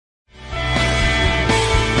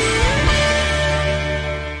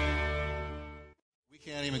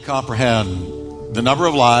can't comprehend the number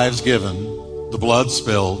of lives given, the blood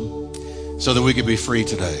spilled, so that we could be free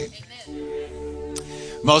today.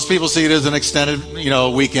 Most people see it as an extended,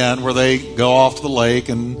 weekend where they go off to the lake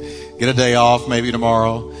and get a day off maybe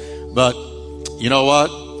tomorrow. But you know what?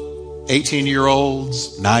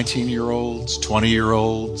 18-year-olds, 19-year-olds,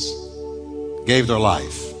 20-year-olds gave their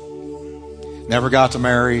life. Never got to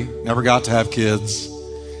marry, never got to have kids,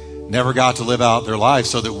 never got to live out their life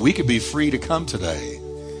so that we could be free to come today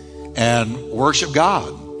and worship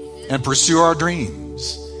God and pursue our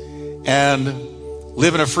dreams and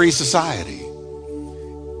live in a free society.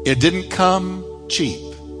 It didn't come cheap.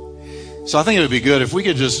 So I think it would be good if we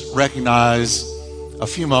could just recognize a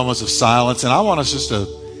few moments of silence. And I want us just to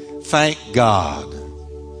thank God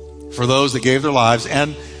for those that gave their lives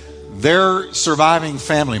and their surviving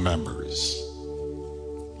family members,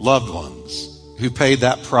 loved ones who paid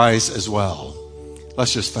that price as well.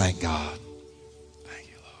 Let's just thank God. Thank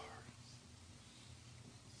you, Lord.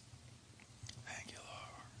 Thank you,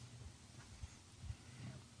 Lord.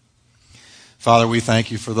 Father, we thank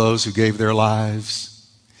you for those who gave their lives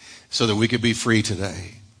so that we could be free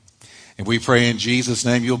today. And we pray in Jesus'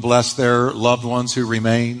 name you'll bless their loved ones who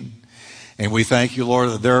remain. And we thank you, Lord,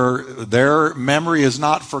 that their memory is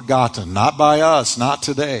not forgotten, not by us, not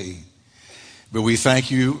today. But we thank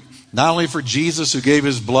you not only for Jesus who gave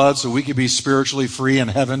his blood so we could be spiritually free and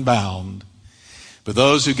heaven bound, but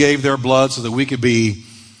those who gave their blood so that we could be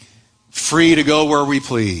free to go where we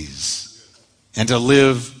please and to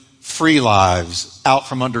live free lives out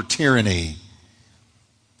from under tyranny.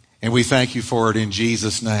 And we thank you for it in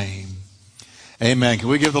Jesus' name. Amen. Can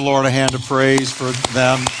we give the Lord a hand of praise for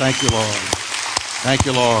them? Thank you, Lord. Thank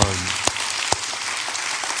you, Lord.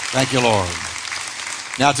 Thank you, Lord.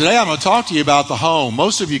 Now, today I'm going to talk to you about the home.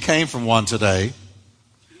 Most of you came from one today.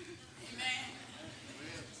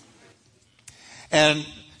 And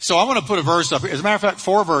so I'm going to put a verse up here. As a matter of fact,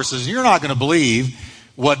 4 verses. You're not going to believe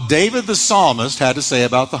what David the psalmist had to say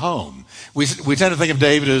about the home. We tend to think of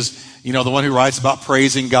David as, the one who writes about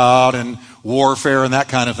praising God and warfare and that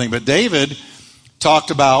kind of thing. But David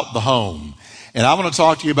talked about the home. And I want to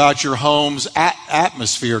talk to you about your home's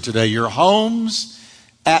atmosphere today. Your home's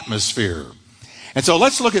atmosphere. And so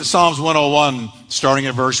let's look at Psalms 101, starting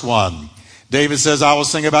at verse 1. David says, I will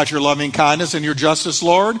sing about your loving kindness and your justice,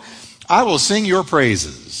 Lord. I will sing your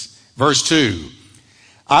praises. Verse 2.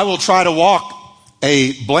 I will try to walk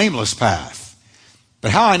a blameless path.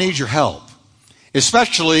 But how I need your help.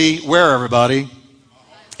 Especially where, everybody?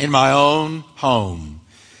 In my own home.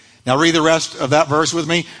 Now read the rest of that verse with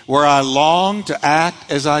me. Where I long to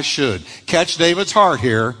act as I should. Catch David's heart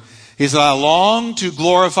here. He said, I long to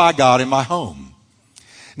glorify God in my home.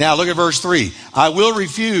 Now look at verse 3. I will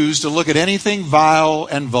refuse to look at anything vile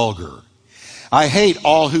and vulgar. I hate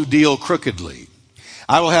all who deal crookedly.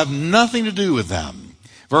 I will have nothing to do with them.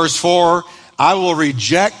 Verse 4. I will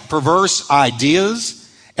reject perverse ideas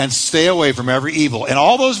and stay away from every evil. And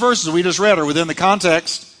all those verses we just read are within the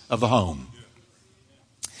context of the home.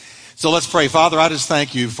 So let's pray. Father, I just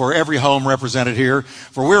thank you for every home represented here,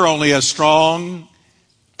 for we're only as strong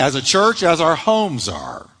as a church as our homes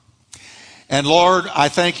are. And Lord, I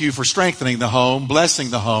thank you for strengthening the home, blessing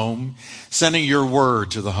the home, sending your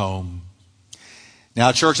word to the home.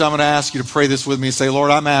 Now, church, I'm going to ask you to pray this with me and say,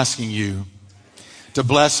 Lord, I'm asking you to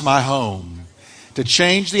bless my home, to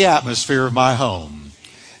change the atmosphere of my home.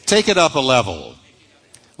 Take it up a level.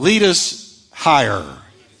 Lead us higher.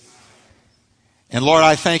 And Lord,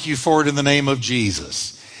 I thank you for it in the name of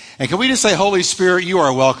Jesus. And can we just say, Holy Spirit, you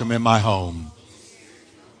are welcome in my home.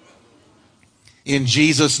 In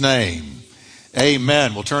Jesus' name.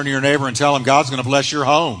 Amen. We'll turn to your neighbor and tell him God's going to bless your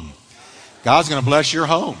home. God's going to bless your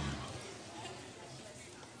home.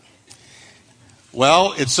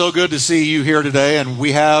 Well, it's so good to see you here today, and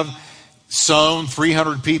we have sown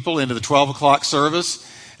 300 people into the 12 o'clock service.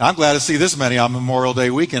 And I'm glad to see this many on Memorial Day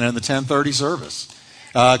weekend in the 10:30 service,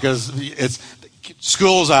 because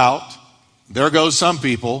school's out. There goes some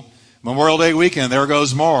people. Memorial Day weekend, there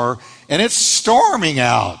goes more, and it's storming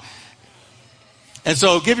out. And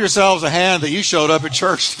so give yourselves a hand that you showed up at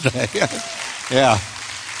church today. Yeah.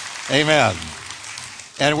 Amen.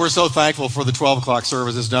 And we're so thankful for the 12 o'clock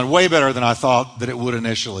service. It's done way better than I thought that it would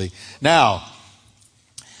initially. Now,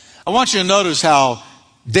 I want you to notice how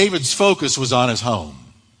David's focus was on his home.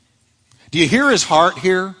 Do you hear his heart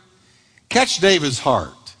here? Catch David's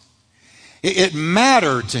heart. It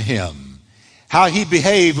mattered to him how he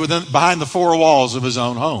behaved behind the 4 walls of his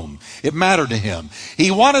own home. It mattered to him. He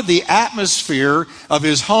wanted the atmosphere of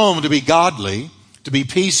his home to be godly, to be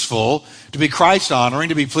peaceful, to be Christ-honoring,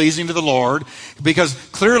 to be pleasing to the Lord, because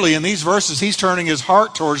clearly in these verses he's turning his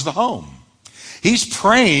heart towards the home. He's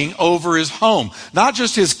praying over his home, not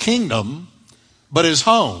just his kingdom, but his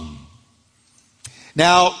home.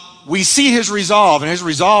 Now, we see his resolve, and his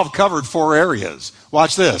resolve covered 4 areas.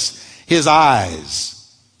 Watch this. His eyes.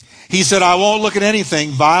 He said, I won't look at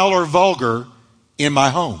anything vile or vulgar in my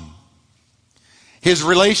home. His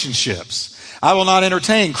relationships. I will not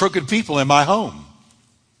entertain crooked people in my home.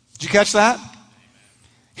 Did you catch that?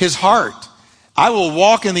 His heart. I will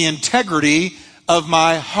walk in the integrity of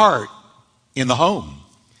my heart in the home.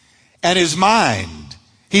 And his mind.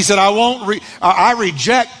 He said, I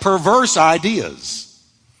reject perverse ideas.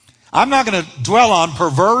 I'm not going to dwell on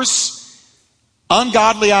perverse,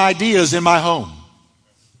 ungodly ideas in my home.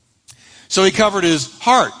 So he covered his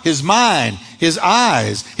heart, his mind, his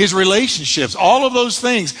eyes, his relationships, all of those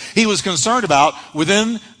things he was concerned about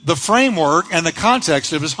within the framework and the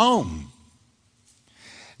context of his home.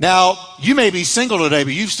 Now, you may be single today,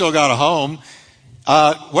 but you've still got a home.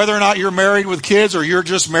 Whether or not you're married with kids, or you're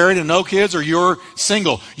just married and no kids, or you're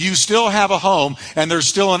single, you still have a home, and there's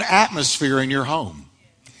still an atmosphere in your home.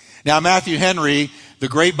 Now, Matthew Henry, the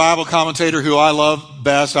great Bible commentator who I love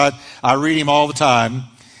best, I read him all the time.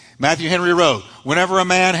 Matthew Henry wrote, whenever a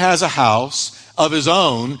man has a house of his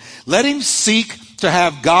own, let him seek to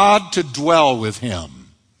have God to dwell with him.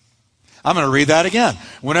 I'm going to read that again.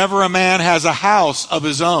 Whenever a man has a house of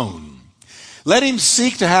his own, let him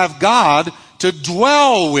seek to have God to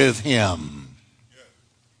dwell with him.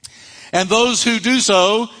 And those who do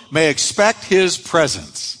so may expect his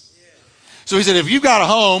presence. So he said, if you've got a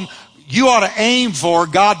home, you ought to aim for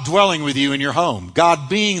God dwelling with you in your home. God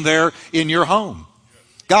being there in your home.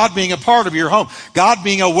 God being a part of your home. God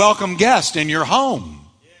being a welcome guest in your home.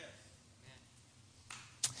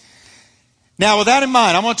 Now, with that in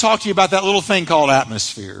mind, I'm going to talk to you about that little thing called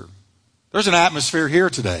atmosphere. There's an atmosphere here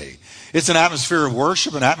today. It's an atmosphere of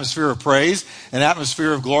worship, an atmosphere of praise, an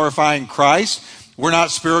atmosphere of glorifying Christ. We're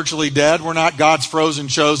not spiritually dead. We're not God's frozen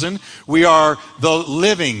chosen. We are the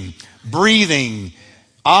living, breathing,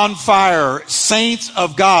 on fire saints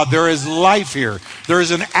of God. There is life here. There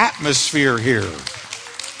is an atmosphere here.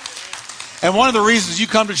 And one of the reasons you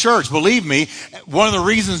come to church, believe me, one of the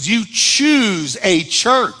reasons you choose a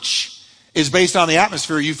church is based on the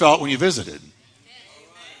atmosphere you felt when you visited.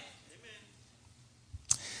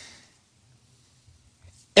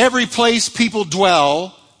 Every place people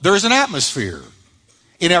dwell, there's an atmosphere.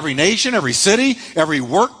 In every nation, every city, every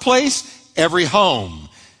workplace, every home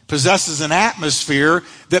possesses an atmosphere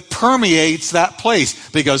that permeates that place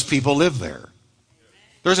because people live there.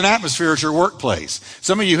 There's an atmosphere at your workplace.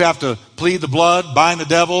 Some of you have to plead the blood, bind the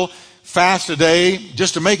devil, fast a day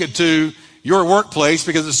just to make it to your workplace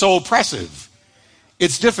because it's so oppressive.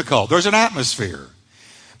 It's difficult. There's an atmosphere.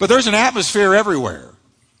 But there's an atmosphere everywhere.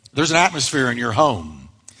 There's an atmosphere in your home.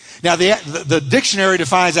 Now, the dictionary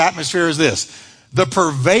defines atmosphere as this: the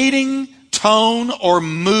pervading tone or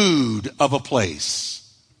mood of a place.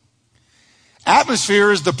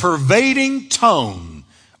 Atmosphere is the pervading tone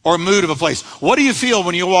or mood of a place. What do you feel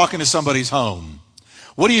when you walk into somebody's home?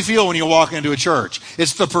 What do you feel when you walk into a church?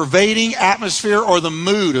 It's the pervading atmosphere or the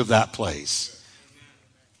mood of that place.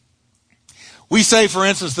 We say, for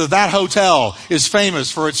instance, that hotel is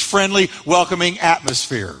famous for its friendly, welcoming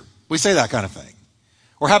atmosphere. We say that kind of thing.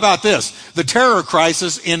 Or how about this? The terror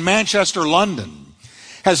crisis in Manchester, London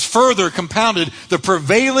has further compounded the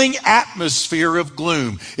prevailing atmosphere of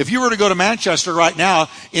gloom. If you were to go to Manchester right now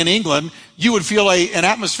in England, you would feel an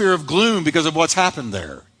atmosphere of gloom because of what's happened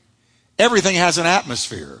there. Everything has an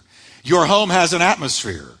atmosphere. Your home has an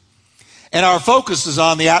atmosphere. And our focus is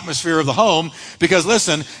on the atmosphere of the home because,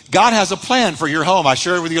 listen, God has a plan for your home. I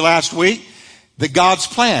shared with you last week that God's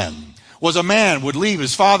plan was a man would leave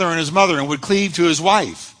his father and his mother and would cleave to his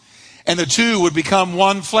wife. And the two would become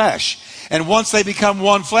one flesh. And once they become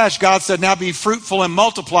one flesh, God said, now be fruitful and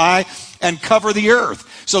multiply and cover the earth.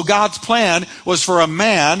 So God's plan was for a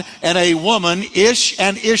man and a woman, Ish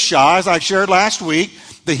and Isha, as I shared last week,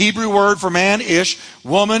 the Hebrew word for man, Ish,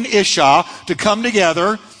 woman, Isha, to come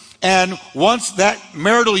together. And once that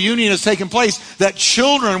marital union has taken place, that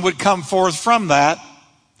children would come forth from that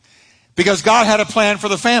because God had a plan for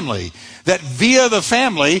the family. That via the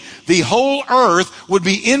family, the whole earth would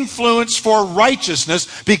be influenced for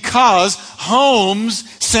righteousness because homes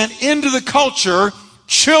sent into the culture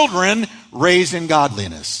children raised in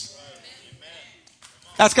godliness.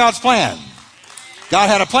 That's God's plan. God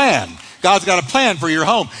had a plan. God's got a plan for your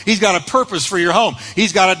home. He's got a purpose for your home.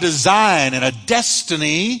 He's got a design and a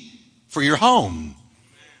destiny for your home.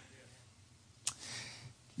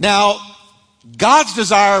 Now, God's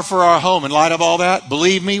desire for our home, in light of all that,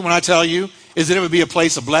 believe me when I tell you, is that it would be a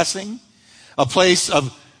place of blessing, a place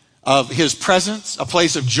of His presence, a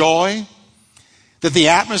place of joy. that the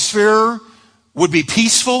atmosphere would be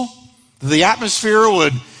peaceful, that the atmosphere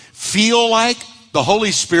would feel like the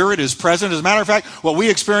Holy Spirit is present. As a matter of fact, what we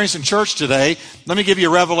experience in church today, let me give you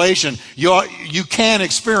a revelation. You can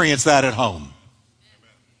experience that at home.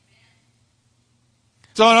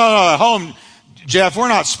 So no, at home, Jeff, we're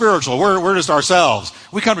not spiritual. We're just ourselves.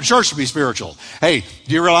 We come to church to be spiritual. Hey,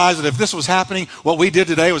 do you realize that if this was happening, what we did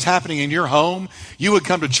today was happening in your home, you would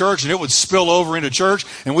come to church and it would spill over into church,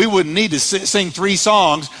 and we wouldn't need to sing 3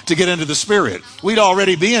 songs to get into the Spirit. We'd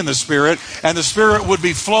already be in the Spirit, and the Spirit would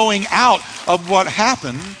be flowing out of what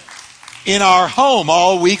happened in our home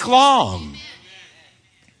all week long.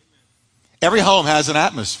 Every home has an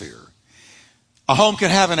atmosphere. A home can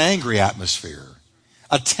have an angry atmosphere,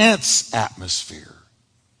 a tense atmosphere.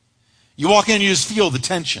 You walk in, you just feel the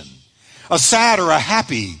tension. A sad or a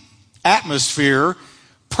happy atmosphere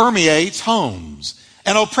permeates homes.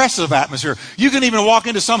 An oppressive atmosphere. You can even walk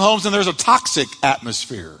into some homes and there's a toxic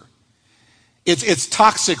atmosphere. It's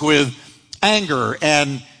toxic with anger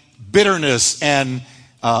and bitterness and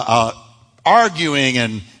arguing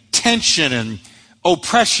and tension and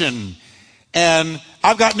oppression. And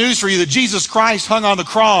I've got news for you that Jesus Christ hung on the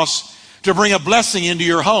cross to bring a blessing into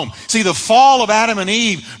your home. See, the fall of Adam and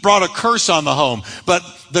Eve brought a curse on the home, but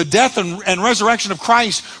the death and resurrection of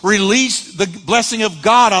Christ released the blessing of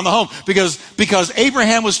God on the home, because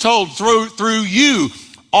Abraham was told, through you,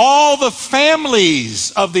 all the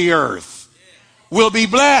families of the earth will be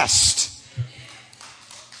blessed.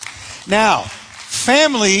 Now, the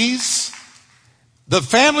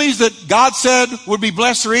families that God said would be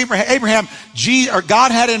blessed through Abraham,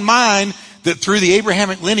 God had in mind that through the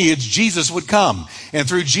Abrahamic lineage, Jesus would come. And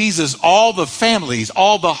through Jesus, all the families,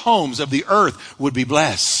 all the homes of the earth would be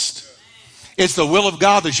blessed. It's the will of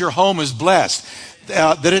God that your home is blessed.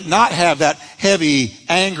 That it not have that heavy,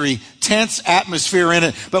 angry, tense atmosphere in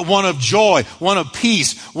it, but one of joy, one of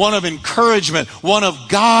peace, one of encouragement, one of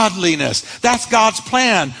godliness. That's God's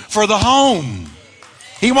plan for the home.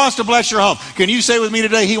 He wants to bless your home. Can you say with me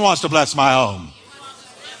today, He wants to bless my home?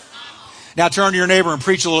 Now turn to your neighbor and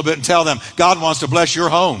preach a little bit and tell them, God wants to bless your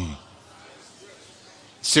home.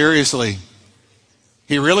 Seriously.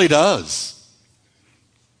 He really does.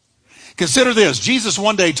 Consider this. Jesus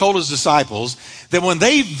one day told His disciples that when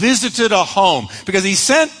they visited a home, because He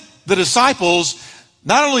sent the disciples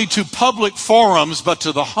not only to public forums, but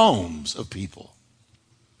to the homes of people.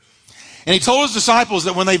 And He told His disciples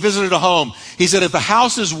that when they visited a home, He said, if the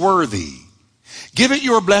house is worthy, give it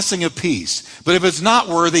your blessing of peace. But if it's not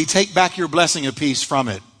worthy, take back your blessing of peace from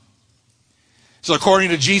it. So according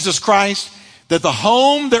to Jesus Christ, that the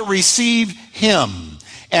home that received Him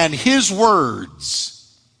and His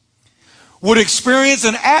words would experience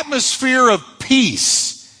an atmosphere of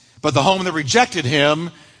peace, but the home that rejected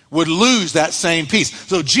Him would lose that same peace.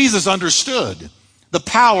 So Jesus understood the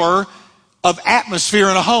power of atmosphere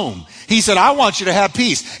in a home. He said, I want you to have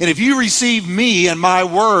peace. And if you receive me and my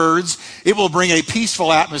words, it will bring a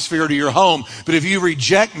peaceful atmosphere to your home. But if you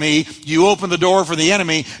reject me, you open the door for the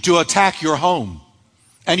enemy to attack your home.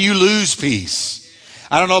 And you lose peace.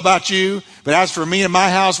 I don't know about you, but as for me and my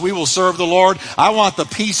house, we will serve the Lord. I want the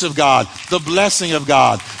peace of God, the blessing of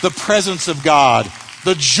God, the presence of God,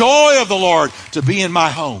 the joy of the Lord to be in my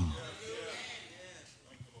home.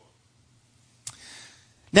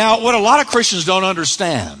 Now, what a lot of Christians don't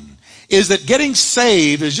understand is that getting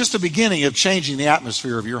saved is just the beginning of changing the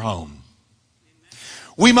atmosphere of your home.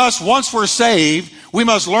 Once we're saved, we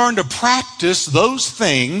must learn to practice those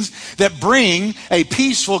things that bring a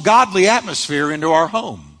peaceful, godly atmosphere into our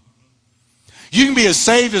home. You can be as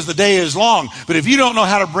saved as the day is long, but if you don't know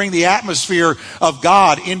how to bring the atmosphere of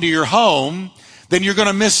God into your home, then you're going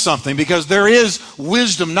to miss something, because there is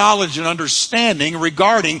wisdom, knowledge, and understanding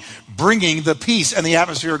regarding bringing the peace and the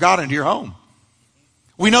atmosphere of God into your home.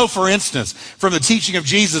 We know, for instance, from the teaching of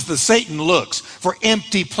Jesus, that Satan looks for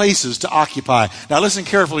empty places to occupy. Now listen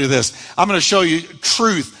carefully to this. I'm going to show you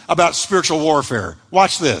truth about spiritual warfare.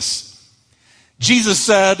 Watch this. Jesus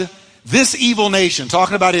said, this evil nation,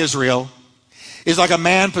 talking about Israel, is like a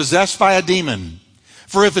man possessed by a demon.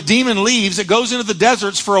 For if the demon leaves, it goes into the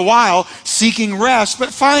deserts for a while, seeking rest, but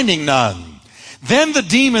finding none. Then the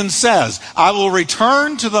demon says, I will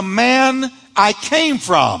return to the man I came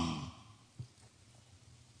from.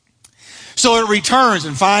 So it returns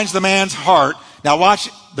and finds the man's heart. Now watch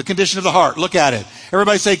the condition of the heart. Look at it.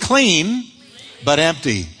 Everybody say clean, but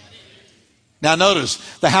empty. Now notice,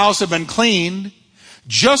 the house had been cleaned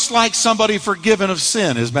just like somebody forgiven of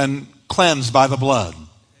sin has been cleansed by the blood.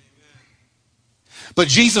 But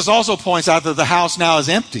Jesus also points out that the house now is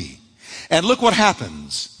empty. And look what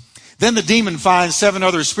happens. Then the demon finds 7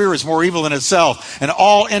 other spirits more evil than itself, and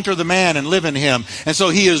all enter the man and live in him. And so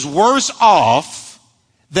he is worse off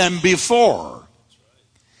than before.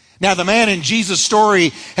 Now the man in Jesus' story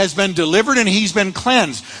has been delivered and he's been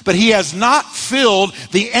cleansed, but he has not filled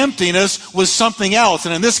the emptiness with something else.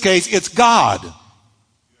 And in this case, it's God.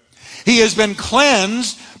 He has been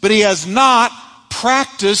cleansed, but he has not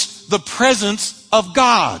practiced the presence of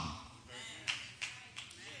God.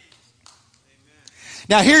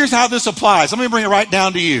 Now here's how this applies. Let me bring it right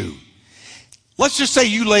down to you. Let's just say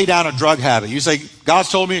you lay down a drug habit. You say, God's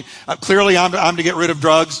told me clearly I'm to get rid of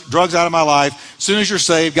drugs out of my life. As soon as you're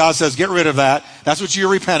saved, God says, get rid of that. That's what you're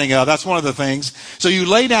repenting of. That's one of the things. So you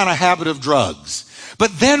lay down a habit of drugs.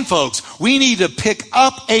 But then, folks, we need to pick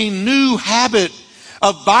up a new habit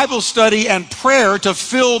of Bible study and prayer to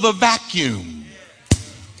fill the vacuum.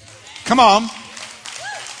 Come on.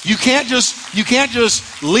 You can't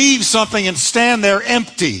just leave something and stand there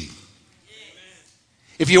empty.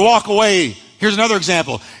 If you walk away, here's another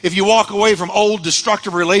example. If you walk away from old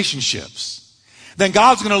destructive relationships, then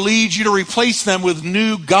God's going to lead you to replace them with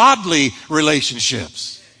new godly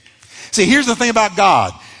relationships. See, here's the thing about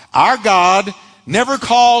God. Our God never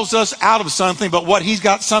calls us out of something but what he's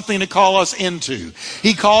got something to call us into.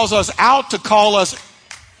 He calls us out to call us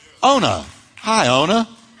Ona. Hi, Ona.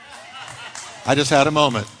 I just had a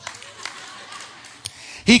moment.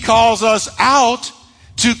 He calls us out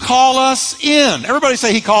to call us in. Everybody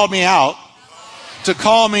say, he called me out to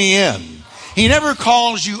call me in. He never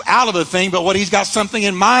calls you out of a thing, but what he's got something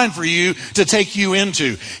in mind for you to take you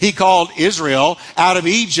into. He called Israel out of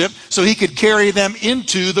Egypt so he could carry them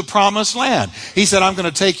into the promised land. He said, I'm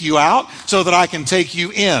going to take you out so that I can take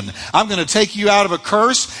you in. I'm going to take you out of a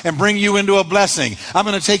curse and bring you into a blessing. I'm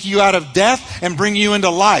going to take you out of death and bring you into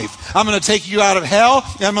life. I'm going to take you out of hell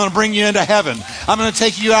and I'm going to bring you into heaven. I'm going to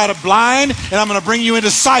take you out of blind and I'm going to bring you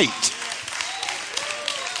into sight.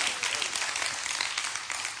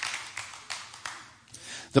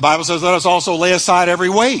 The Bible says, let us also lay aside every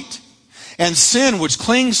weight and sin which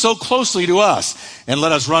clings so closely to us, and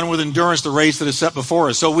let us run with endurance the race that is set before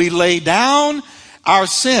us. So we lay down our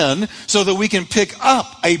sin so that we can pick up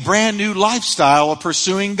a brand new lifestyle of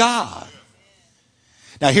pursuing God.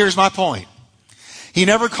 Now here's my point. He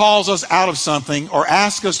never calls us out of something or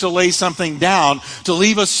asks us to lay something down to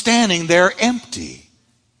leave us standing there empty.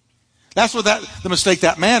 That's what the mistake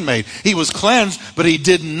that man made. He was cleansed, but he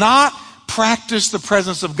did not practice the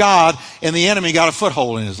presence of God, and the enemy got a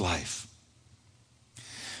foothold in his life.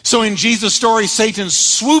 So in Jesus' story, Satan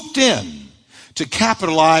swooped in to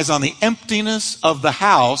capitalize on the emptiness of the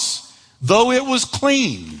house, though it was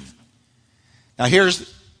clean. Now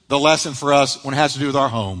here's the lesson for us when it has to do with our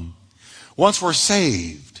home. Once we're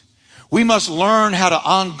saved, we must learn how to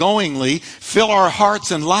ongoingly fill our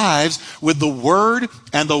hearts and lives with the word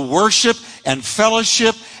and the worship and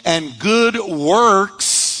fellowship and good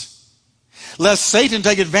works, lest Satan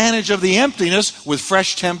take advantage of the emptiness with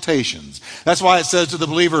fresh temptations. That's why it says to the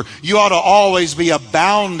believer, you ought to always be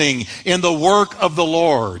abounding in the work of the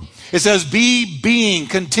Lord. It says, being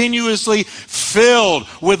continuously filled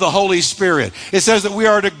with the Holy Spirit. It says that we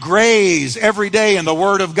are to graze every day in the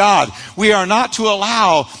Word of God. We are not to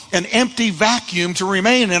allow an empty vacuum to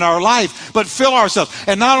remain in our life, but fill ourselves.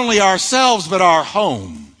 And not only ourselves, but our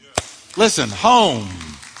home. Listen, home.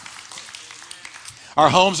 Our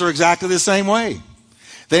homes are exactly the same way.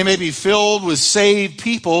 They may be filled with saved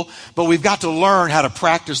people, but we've got to learn how to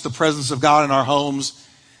practice the presence of God in our homes,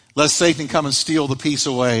 lest Satan come and steal the peace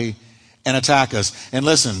away and attack us. And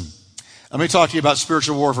listen, let me talk to you about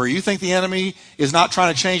spiritual warfare. You think the enemy is not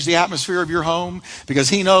trying to change the atmosphere of your home? Because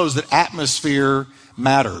he knows that atmosphere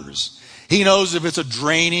matters. He knows if it's a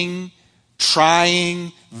draining,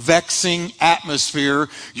 trying, vexing atmosphere,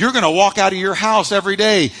 you're going to walk out of your house every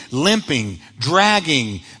day limping,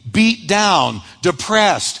 dragging, beat down,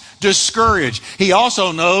 depressed, discouraged. He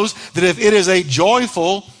also knows that if it is a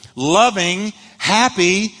joyful, loving,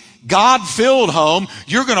 happy, God-filled home,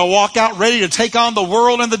 you're going to walk out ready to take on the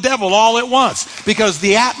world and the devil all at once, because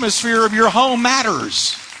the atmosphere of your home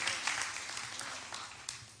matters.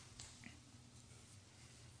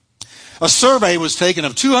 A survey was taken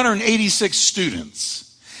of 286 students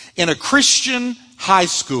in a Christian high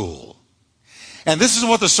school. And this is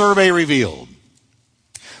what the survey revealed.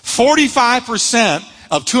 45%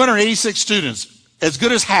 of 286 students, as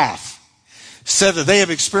good as half, said that they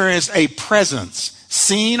have experienced a presence,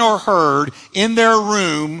 seen or heard, in their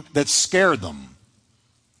room that scared them.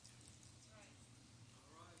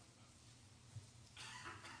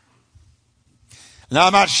 Now,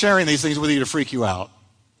 I'm not sharing these things with you to freak you out.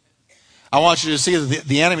 I want you to see that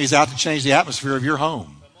the enemy's out to change the atmosphere of your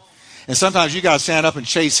home. And sometimes you got to stand up and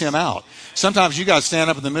chase him out. Sometimes you got to stand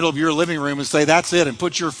up in the middle of your living room and say, that's it, and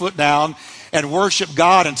put your foot down and worship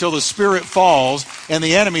God until the Spirit falls and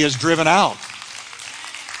the enemy is driven out.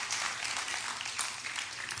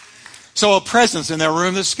 So a presence in their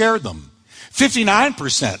room that scared them.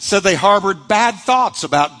 59% said they harbored bad thoughts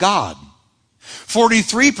about God.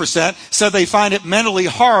 43% said they find it mentally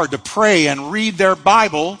hard to pray and read their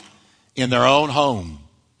Bible in their own home.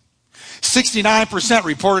 69%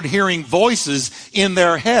 reported hearing voices in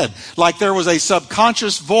their head, like there was a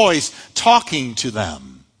subconscious voice talking to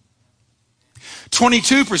them.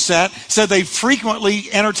 22% said they frequently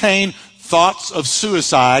entertain thoughts of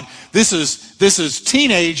suicide. This is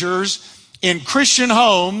teenagers in Christian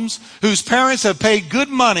homes whose parents have paid good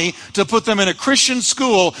money to put them in a Christian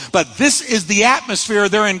school, but this is the atmosphere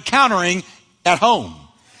they're encountering at home.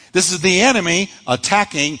 This is the enemy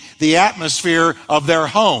attacking the atmosphere of their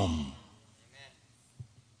home.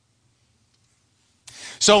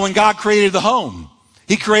 So when God created the home,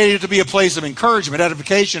 he created it to be a place of encouragement,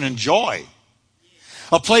 edification, and joy.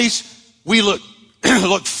 A place we look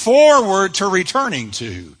forward to returning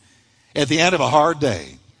to at the end of a hard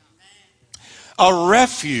day. A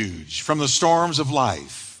refuge from the storms of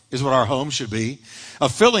life is what our home should be. A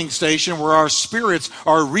filling station where our spirits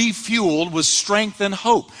are refueled with strength and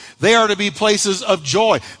hope. They are to be places of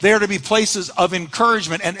joy. They are to be places of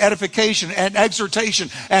encouragement and edification and exhortation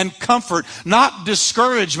and comfort, not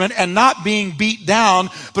discouragement and not being beat down,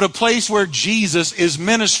 but a place where Jesus is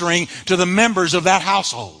ministering to the members of that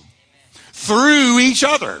household through each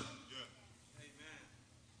other.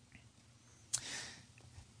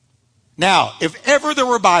 Now, if ever there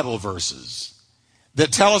were Bible verses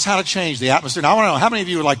that tell us how to change the atmosphere. Now, I want to know, how many of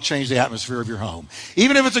you would like to change the atmosphere of your home?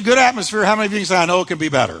 Even if it's a good atmosphere, how many of you can say, I know it can be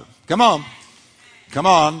better? Come on. Come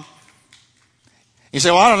on. You say,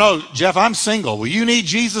 well, I don't know, Jeff, I'm single. Well, you need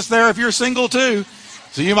Jesus there if you're single too.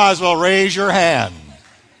 So you might as well raise your hand.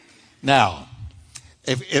 Now,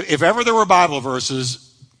 if ever there were Bible verses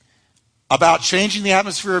about changing the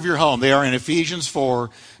atmosphere of your home, they are in Ephesians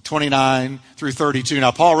 4:29 through 32.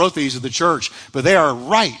 Now, Paul wrote these to the church, but they are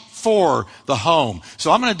right for the home.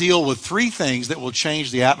 So I'm going to deal with 3 things that will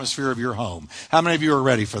change the atmosphere of your home. How many of you are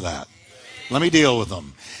ready for that? Let me deal with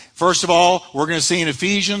them. First of all, we're going to see in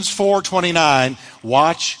Ephesians 4:29,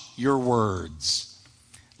 watch your words.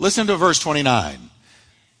 Listen to verse 29.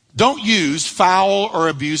 Don't use foul or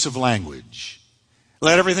abusive language.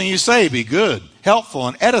 Let everything you say be good, helpful,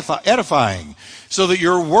 and edifying, so that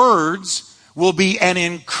your words will be an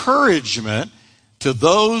encouragement to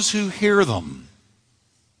those who hear them.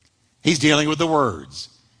 He's dealing with the words.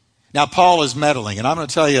 Now, Paul is meddling, and I'm going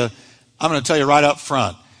to tell you right up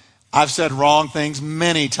front, I've said wrong things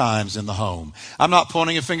many times in the home. I'm not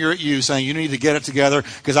pointing a finger at you saying you need to get it together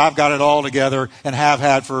because I've got it all together and have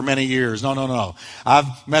had for many years. No. I've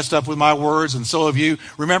messed up with my words, and so have you.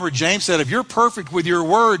 Remember, James said, if you're perfect with your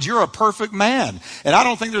words, you're a perfect man. And I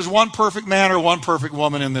don't think there's one perfect man or one perfect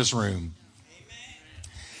woman in this room.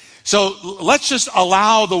 So let's just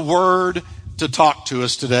allow the word to talk to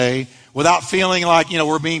us today without feeling like,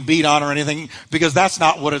 we're being beat on or anything, because that's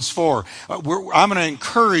not what it's for. I'm going to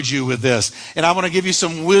encourage you with this, and I want to give you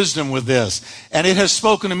some wisdom with this. And it has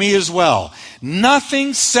spoken to me as well.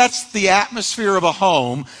 Nothing sets the atmosphere of a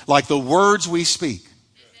home like the words we speak.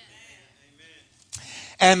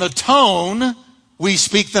 And the tone we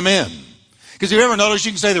speak them in. Because you ever notice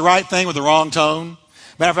you can say the right thing with the wrong tone?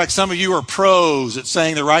 Matter of fact, some of you are pros at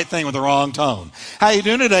saying the right thing with the wrong tone. How you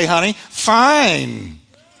doing today, honey? Fine.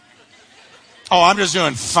 Oh, I'm just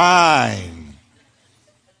doing fine.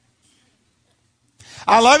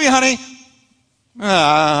 I love you, honey.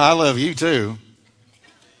 I love you too.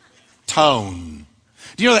 Tone.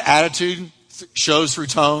 Do you know that attitude shows through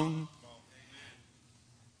tone?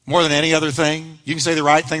 More than any other thing. You can say the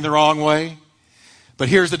right thing the wrong way. But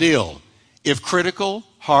here's the deal. If critical,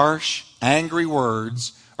 harsh, angry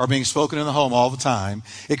words are being spoken in the home all the time,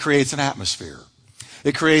 it creates an atmosphere.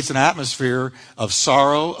 It creates an atmosphere of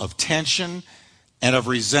sorrow, of tension, and of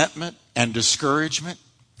resentment and discouragement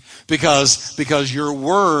because your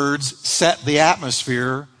words set the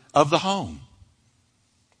atmosphere of the home.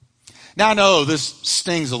 Now, I know this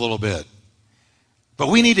stings a little bit, but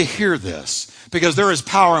we need to hear this because there is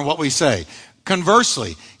power in what we say.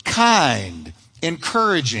 Conversely, kind,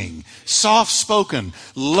 encouraging, soft-spoken,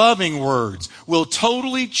 loving words will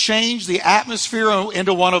totally change the atmosphere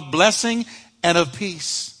into one of blessing and of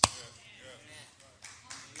peace.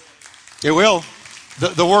 It will.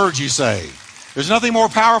 The words you say. There's nothing more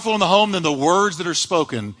powerful in the home than the words that are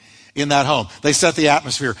spoken in that home. They set the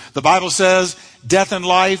atmosphere. The Bible says death and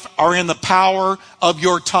life are in the power of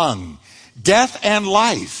your tongue. Death and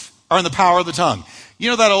life are in the power of the tongue. You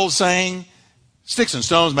know that old saying, sticks and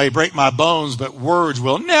stones may break my bones, but words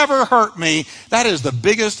will never hurt me. That is the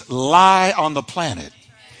biggest lie on the planet.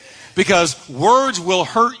 Because words will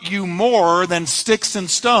hurt you more than sticks and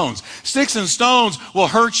stones. Sticks and stones will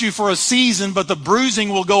hurt you for a season, but the bruising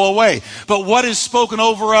will go away. But what is spoken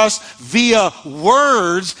over us via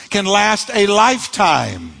words can last a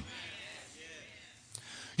lifetime.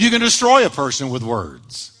 You can destroy a person with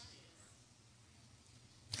words.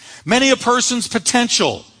 Many a person's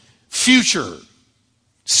potential, future,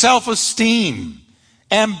 self-esteem,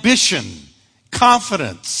 ambition,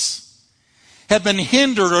 confidence have been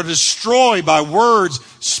hindered or destroyed by words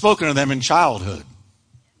spoken to them in childhood.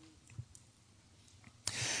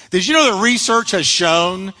 Did you know that research has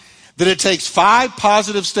shown that it takes 5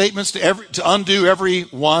 positive statements to undo every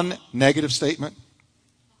one negative statement?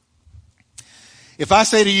 If I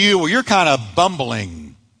say to you, well, you're kind of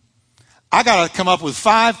bumbling, I got to come up with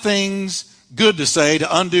 5 things good to say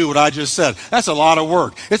to undo what I just said. That's a lot of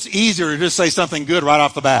work. It's easier to just say something good right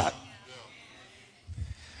off the bat.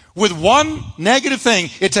 With one negative thing,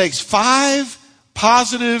 it takes 5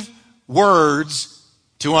 positive words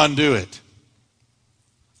to undo it.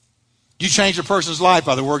 You change a person's life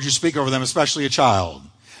by the words you speak over them, especially a child.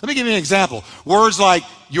 Let me give you an example. Words like,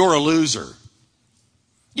 you're a loser.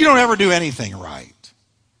 You don't ever do anything right.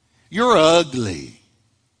 You're ugly.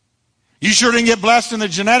 You sure didn't get blessed in the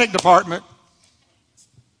genetic department.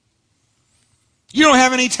 You don't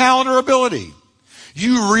have any talent or ability.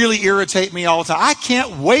 You really irritate me all the time. I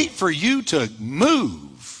can't wait for you to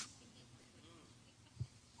move.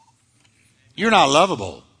 You're not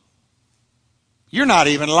lovable. You're not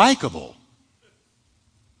even likable.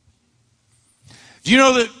 Do you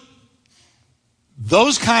know that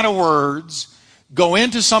those kind of words go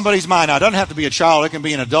into somebody's mind? Now, it doesn't have to be a child. It can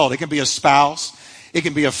be an adult. It can be a spouse. It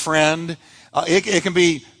can be a friend. It can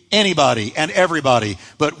be anybody and everybody.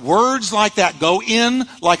 But words like that go in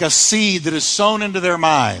like a seed that is sown into their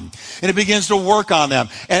mind. And it begins to work on them.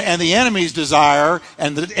 And the enemy's desire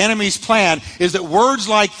and the enemy's plan is that words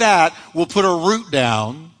like that will put a root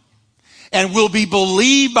down and will be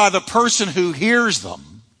believed by the person who hears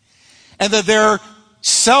them. And that their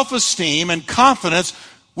self-esteem and confidence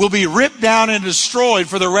will be ripped down and destroyed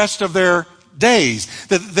for the rest of their days.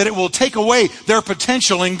 That it will take away their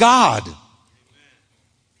potential in God.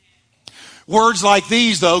 Words like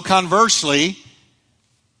these, though, conversely,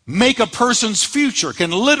 make a person's future,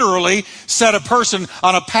 can literally set a person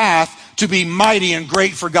on a path to be mighty and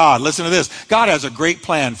great for God. Listen to this. God has a great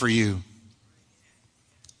plan for you.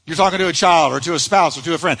 You're talking to a child or to a spouse or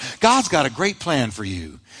to a friend. God's got a great plan for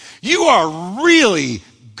you. You are really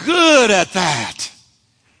good at that.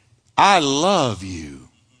 I love you.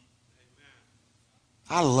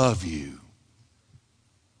 I love you.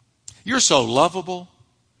 You're so lovable.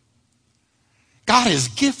 God has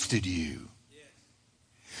gifted you.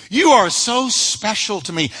 You are so special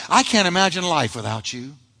to me. I can't imagine life without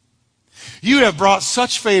you. You have brought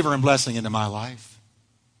such favor and blessing into my life.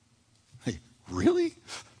 Hey, really?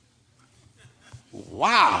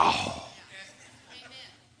 Wow.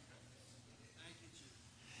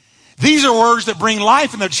 These are words that bring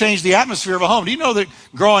life and that change the atmosphere of a home. Do you know that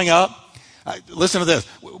growing up, listen to this.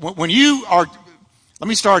 When you are, let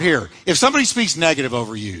me start here. If somebody speaks negative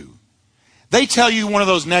over you, they tell you one of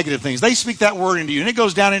those negative things. They speak that word into you, and it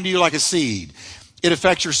goes down into you like a seed. It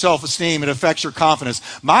affects your self-esteem. It affects your confidence.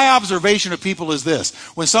 My observation of people is this.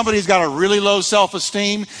 When somebody's got a really low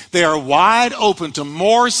self-esteem, they are wide open to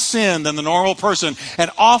more sin than the normal person,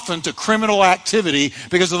 and often to criminal activity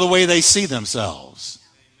because of the way they see themselves.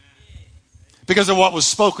 Because of what was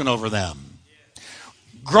spoken over them.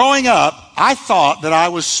 Growing up, I thought that I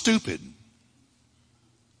was stupid.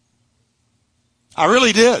 I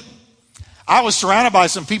really did. I was surrounded by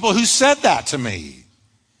some people who said that to me.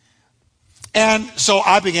 And so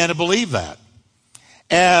I began to believe that.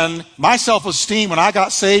 And my self-esteem when I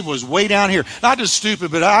got saved was way down here. Not just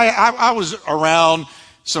stupid, but I was around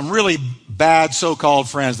some really bad so-called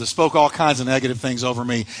friends that spoke all kinds of negative things over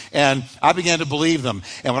me. And I began to believe them.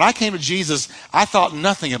 And when I came to Jesus, I thought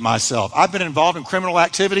nothing of myself. I've been involved in criminal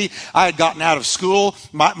activity. I had gotten out of school.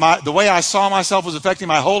 The way I saw myself was affecting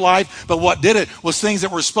my whole life. But what did it was things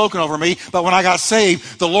that were spoken over me. But when I got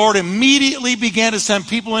saved, the Lord immediately began to send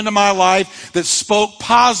people into my life that spoke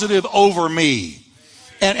positive over me.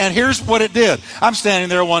 And here's what it did. I'm standing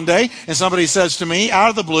there one day, and somebody says to me,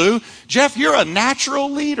 out of the blue, Jeff, you're a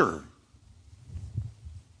natural leader.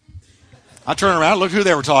 I turned around, looked who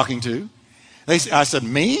they were talking to. I said,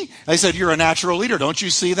 me? They said, you're a natural leader. Don't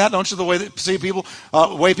you see that? Don't you see people,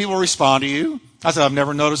 way people respond to you? I said, I've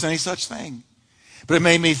never noticed any such thing. But it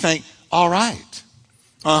made me think, all right.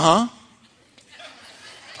 Uh-huh.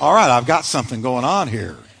 All right, I've got something going on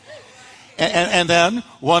here. And then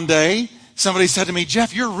one day, somebody said to me,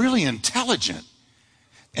 Jeff, you're really intelligent.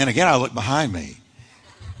 And again, I looked behind me.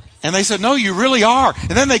 And they said, no, you really are.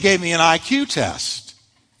 And then they gave me an IQ test.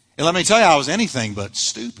 And let me tell you, I was anything but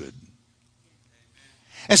stupid.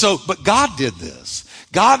 And so, but God did this.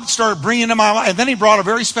 God started bringing into my life, and then he brought a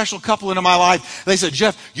very special couple into my life. They said,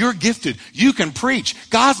 Jeff, you're gifted. You can preach.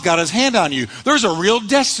 God's got his hand on you. There's a real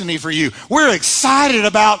destiny for you. We're excited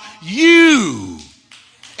about you.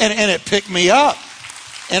 And it picked me up.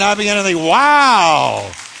 And I began to think,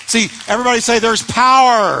 wow. See, everybody say there's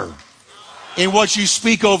power in what you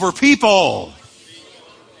speak over people.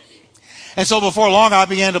 And so before long, I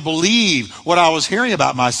began to believe what I was hearing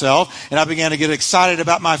about myself, and I began to get excited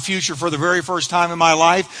about my future for the very first time in my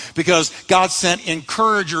life, because God sent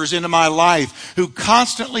encouragers into my life who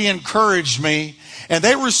constantly encouraged me, and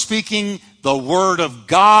they were speaking the word of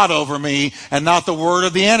God over me and not the word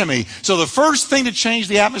of the enemy. So the first thing to change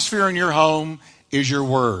the atmosphere in your home is your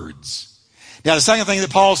words. Now, the second thing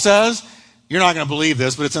that Paul says, you're not going to believe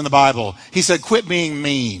this, but it's in the Bible. He said, quit being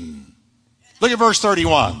mean. Look at verse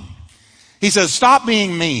 31. He says, stop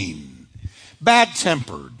being mean,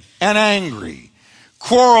 bad-tempered, and angry.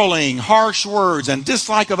 Quarreling, harsh words, and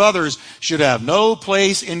dislike of others should have no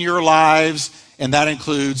place in your lives, and that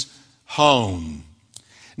includes home.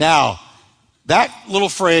 Now, that little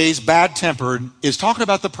phrase, bad-tempered, is talking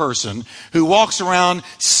about the person who walks around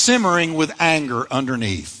simmering with anger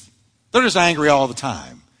underneath. They're just angry all the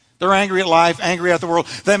time. They're angry at life, angry at the world.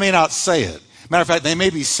 They may not say it. Matter of fact, they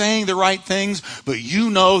may be saying the right things, but you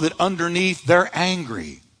know that underneath they're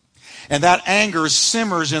angry. And that anger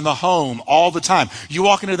simmers in the home all the time. You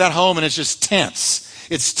walk into that home and it's just tense.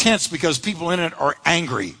 It's tense because people in it are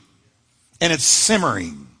angry. And it's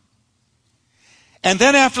simmering. And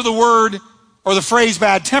then after the word or the phrase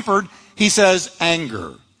bad-tempered, he says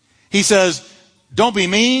anger. He says, don't be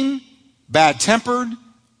mean, bad-tempered,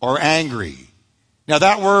 or angry. Now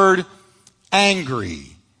that word angry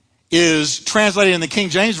is translated in the King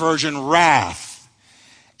James Version, wrath.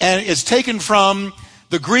 And it's taken from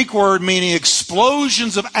the Greek word meaning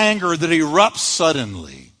explosions of anger that erupts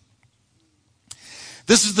suddenly.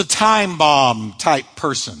 This is the time bomb type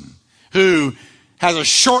person who has a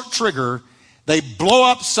short trigger. They blow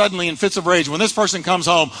up suddenly in fits of rage. When this person comes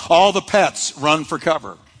home, all the pets run for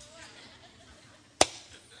cover.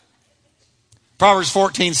 Proverbs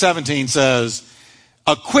 14:17 says,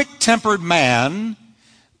 a quick-tempered man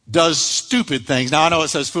does stupid things. Now, I know it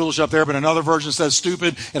says foolish up there, but another version says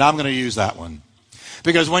stupid, and I'm going to use that one.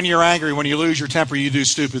 Because when you're angry, when you lose your temper, you do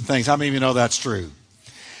stupid things. How many of you know that's true?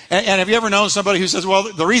 And have you ever known somebody who says,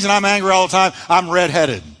 well, the reason I'm angry all the time, I'm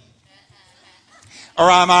redheaded. Or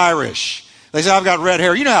I'm Irish. They say, I've got red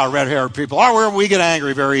hair. You know how red-haired people are. We get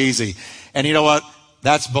angry very easy. And you know what?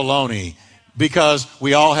 That's baloney. Because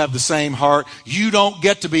we all have the same heart. You don't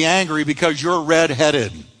get to be angry because you're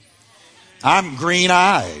red-headed. I'm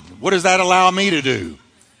green-eyed. What does that allow me to do?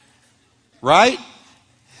 Right?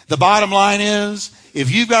 The bottom line is,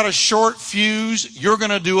 if you've got a short fuse, you're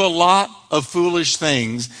going to do a lot of foolish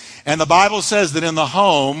things. And the Bible says that in the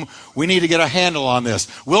home, we need to get a handle on this.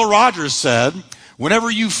 Will Rogers said, whenever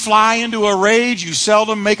you fly into a rage, you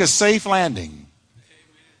seldom make a safe landing.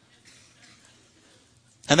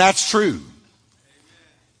 And that's true.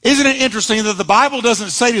 Isn't it interesting that the Bible doesn't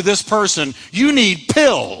say to this person, you need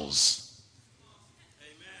pills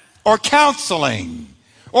or counseling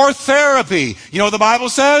or therapy. You know what the Bible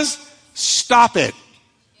says? Stop it.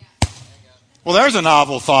 Well, there's a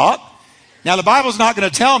novel thought. Now, the Bible's not going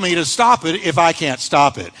to tell me to stop it if I can't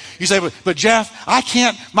stop it. You say, but Jeff, I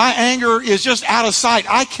can't. My anger is just out of sight.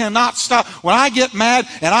 I cannot stop. When I get mad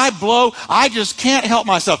and I blow, I just can't help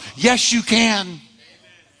myself. Yes, you can.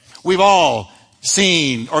 We've all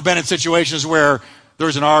seen or been in situations where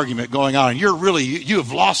there's an argument going on and you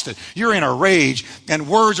have lost it. You're in a rage and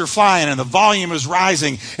words are flying and the volume is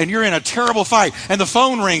rising and you're in a terrible fight and the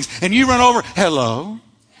phone rings and you run over. Hello?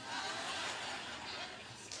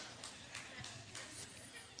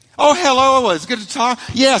 Oh, hello. It's good to talk.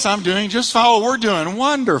 Yes, I'm doing just fine. Oh, we're doing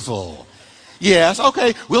wonderful. Yes.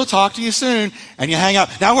 Okay. We'll talk to you soon. And you hang up.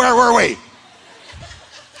 Now, where were we?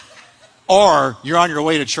 Or you're on your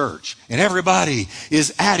way to church and everybody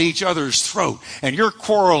is at each other's throat and you're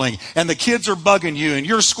quarreling and the kids are bugging you and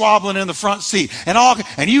you're squabbling in the front seat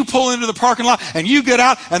and you pull into the parking lot and you get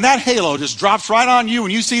out and that halo just drops right on you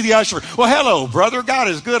when you see the usher. Well, hello, brother. God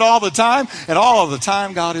is good all the time, and all of the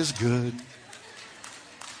time God is good.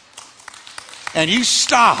 And you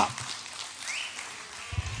stop.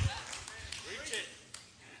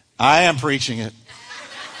 I am preaching it.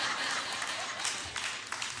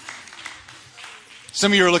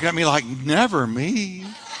 Some of you are looking at me like, never me.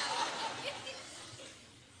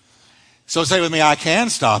 So say with me, I can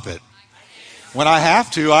stop it. When I have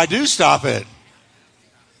to, I do stop it.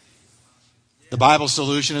 The Bible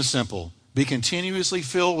solution is simple. Be continuously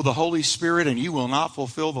filled with the Holy Spirit and you will not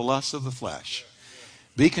fulfill the lusts of the flesh.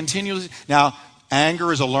 Be continuously. Now,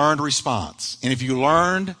 anger is a learned response. And if you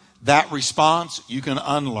learned that response, you can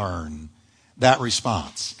unlearn that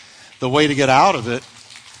response. The way to get out of it,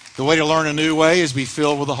 the way to learn a new way is be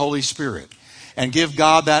filled with the Holy Spirit. And give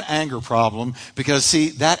God that anger problem because, see,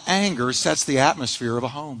 that anger sets the atmosphere of a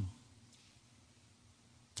home.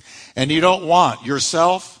 And you don't want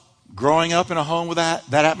yourself growing up in a home with that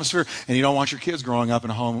atmosphere, and you don't want your kids growing up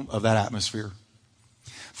in a home of that atmosphere.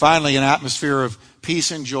 Finally, an atmosphere of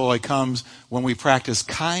peace and joy comes when we practice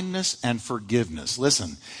kindness and forgiveness.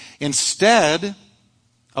 Listen, instead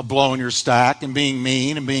of blowing your stack and being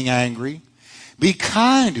mean and being angry, be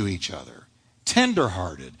kind to each other,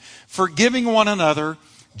 tenderhearted, forgiving one another,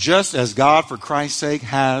 just as God, for Christ's sake,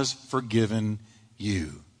 has forgiven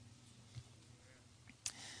you.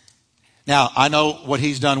 Now, I know what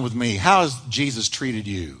he's done with me. How has Jesus treated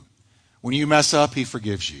you? When you mess up, he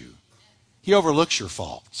forgives you. He overlooks your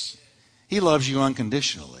faults. He loves you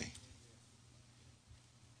unconditionally.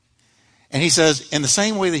 And he says, in the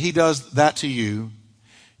same way that he does that to you,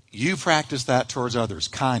 you practice that towards others.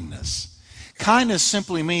 Kindness. Kindness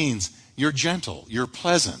simply means you're gentle, you're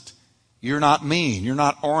pleasant, you're not mean, you're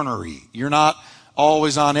not ornery, you're not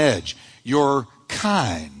always on edge. You're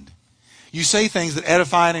kind. You say things that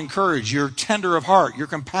edify and encourage. You're tender of heart. You're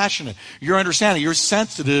compassionate. You're understanding. You're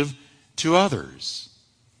sensitive to others.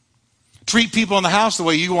 Treat people in the house the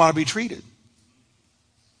way you want to be treated.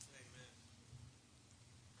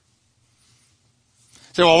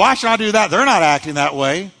 Say, well, why should I do that? They're not acting that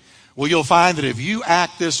way. Well, you'll find that if you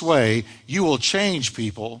act this way, you will change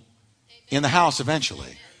people in the house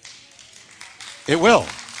eventually. It will.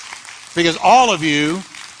 Because all of you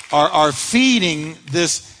are feeding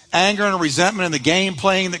this anger and resentment and the game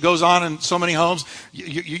playing that goes on in so many homes.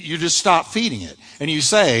 You just stop feeding it. And you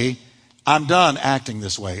say, I'm done acting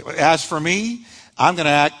this way. As for me, I'm going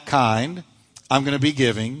to act kind. I'm going to be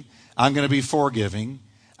giving. I'm going to be forgiving.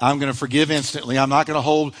 I'm going to forgive instantly. I'm not going to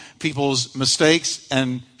hold people's mistakes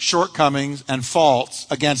and shortcomings and faults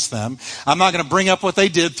against them. I'm not going to bring up what they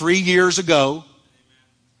did 3 years ago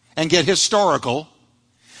and get historical.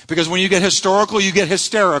 Because when you get historical, you get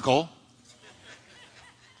hysterical.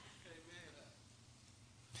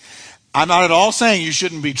 I'm not at all saying you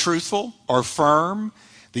shouldn't be truthful or firm,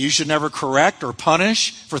 that you should never correct or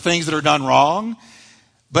punish for things that are done wrong.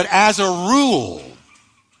 But as a rule,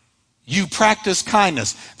 you practice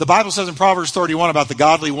kindness. The Bible says in Proverbs 31 about the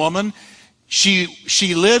godly woman, she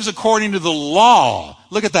lives according to the law.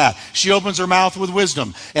 Look at that. She opens her mouth with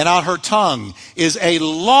wisdom, and on her tongue is a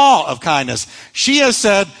law of kindness. She has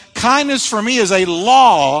said, kindness for me is a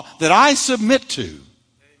law that I submit to.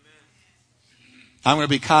 I'm going to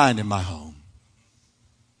be kind in my home.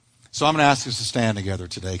 So I'm going to ask us to stand together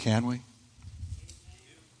today, can we?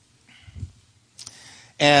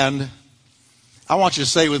 And I want you to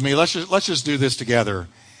say with me, let's just do this together.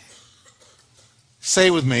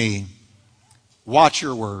 Say with me, watch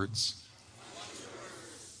your words.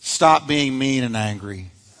 Stop being mean and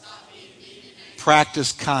angry.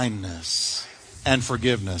 Practice kindness and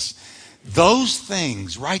forgiveness. Those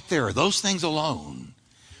things right there, those things alone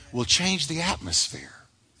will change the atmosphere.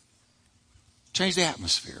 Change the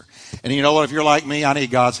atmosphere. And you know what? If you're like me, I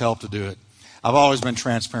need God's help to do it. I've always been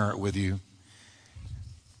transparent with you.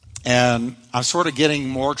 And I'm sort of getting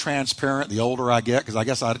more transparent the older I get, because I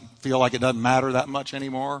guess I feel like it doesn't matter that much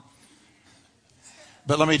anymore.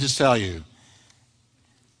 But let me just tell you,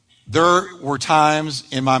 there were times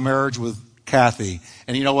in my marriage with Kathy,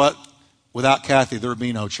 and you know what? Without Kathy, there would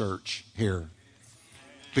be no church here.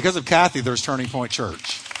 Because of Kathy, there's Turning Point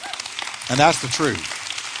Church. And that's the truth.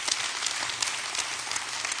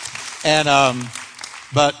 And,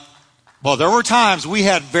 there were times we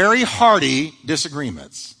had very hearty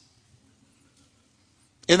disagreements.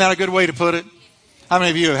 Isn't that a good way to put it? How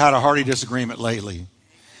many of you have had a hearty disagreement lately?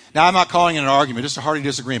 Now, I'm not calling it an argument, just a hearty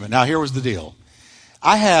disagreement. Now, here was the deal.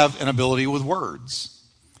 I have an ability with words.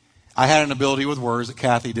 I had an ability with words that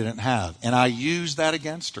Kathy didn't have, and I used that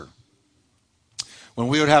against her. When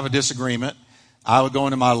we would have a disagreement, I would go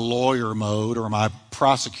into my lawyer mode or my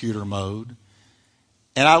prosecutor mode,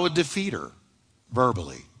 and I would defeat her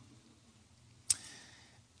verbally.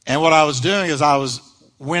 And what I was doing is I was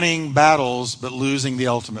winning battles but losing the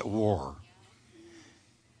ultimate war.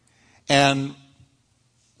 And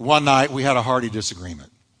one night we had a hearty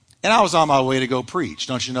disagreement. And I was on my way to go preach.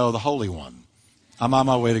 Don't you know, the Holy One? I'm on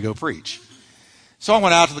my way to go preach. So I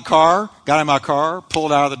went out to the car, got in my car,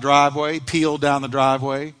 pulled out of the driveway, peeled down the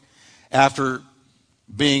driveway after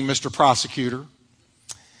being Mr. Prosecutor.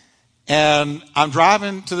 And I'm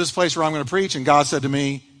driving to this place where I'm going to preach, and God said to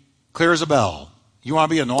me, clear as a bell, you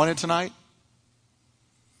want to be anointed tonight?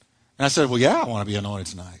 And I said, well, yeah, I want to be anointed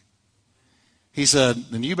tonight. He said,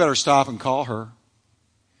 then you better stop and call her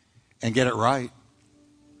and get it right.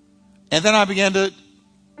 And then I began to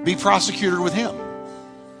be prosecutor with him.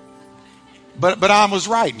 But I was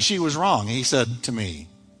right and she was wrong. And he said to me,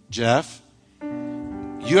 Jeff,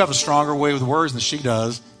 you have a stronger way with words than she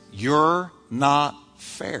does. You're not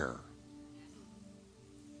fair.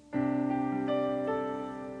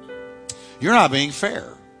 You're not being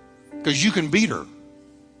fair because you can beat her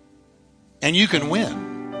and you can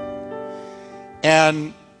win.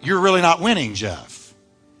 And you're really not winning, Jeff.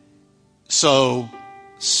 So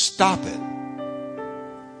stop it.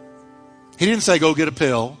 He didn't say go get a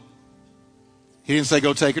pill. He didn't say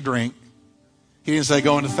go take a drink. He didn't say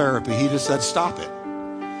go into therapy. He just said stop it.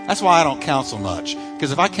 That's why I don't counsel much.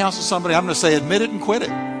 Because if I counsel somebody, I'm going to say admit it and quit it.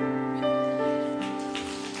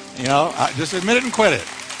 You know, just admit it and quit it.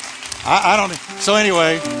 I don't. So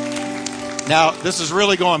anyway, now this is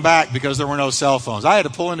really going back because there were no cell phones. I had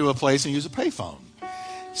to pull into a place and use a payphone.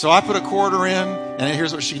 So I put a quarter in, and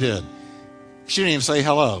here's what she did. She didn't even say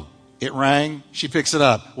hello. It rang. She picks it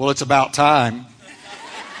up. Well, it's about time.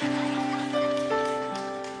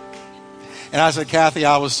 And I said, Kathy,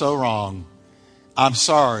 I was so wrong. I'm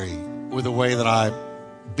sorry with the way that I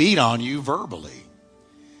beat on you verbally.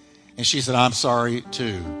 And she said, I'm sorry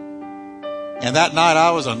too. And that night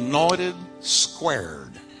I was anointed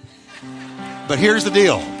squared. But here's the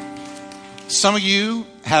deal. Some of you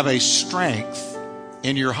have a strength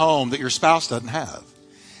in your home that your spouse doesn't have.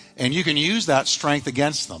 And you can use that strength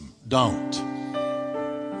against them. Don't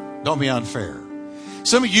be unfair.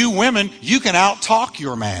 Some of you women, you can out-talk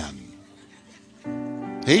your man.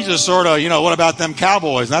 He's just sort of, what about them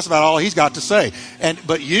cowboys? And that's about all he's got to say.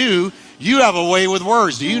 But you have a way with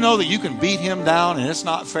words. Do you know that you can beat him down and it's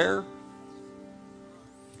not fair?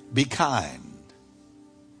 Be kind,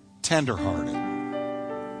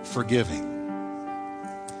 tenderhearted, forgiving.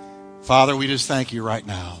 Father, we just thank you right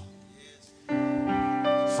now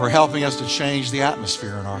for helping us to change the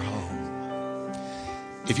atmosphere in our home.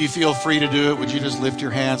 If you feel free to do it, would you just lift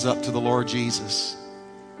your hands up to the Lord Jesus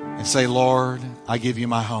and say, Lord, I give you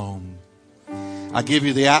my home. I give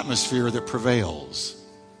you the atmosphere that prevails.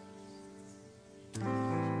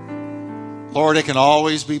 Lord, it can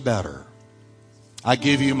always be better. I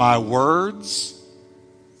give you my words.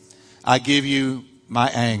 I give you my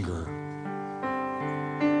anger.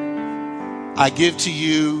 I give to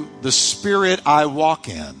you the spirit I walk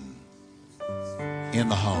in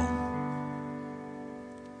the home.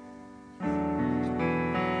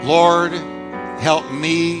 Lord, help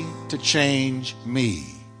me to change me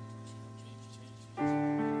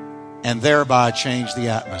and thereby change the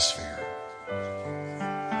atmosphere.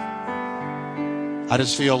 I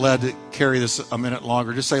just feel led to carry this a minute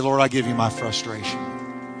longer. Just say, Lord, I give you my frustration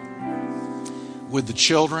with the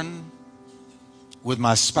children, with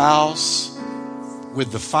my spouse,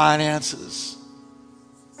 with the finances,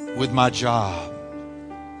 with my job.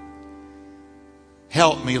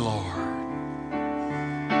 Help me, Lord,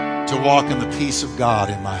 to walk in the peace of God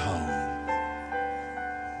in my home.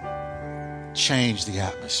 Change the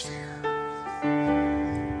atmosphere.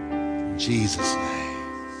 In Jesus' name.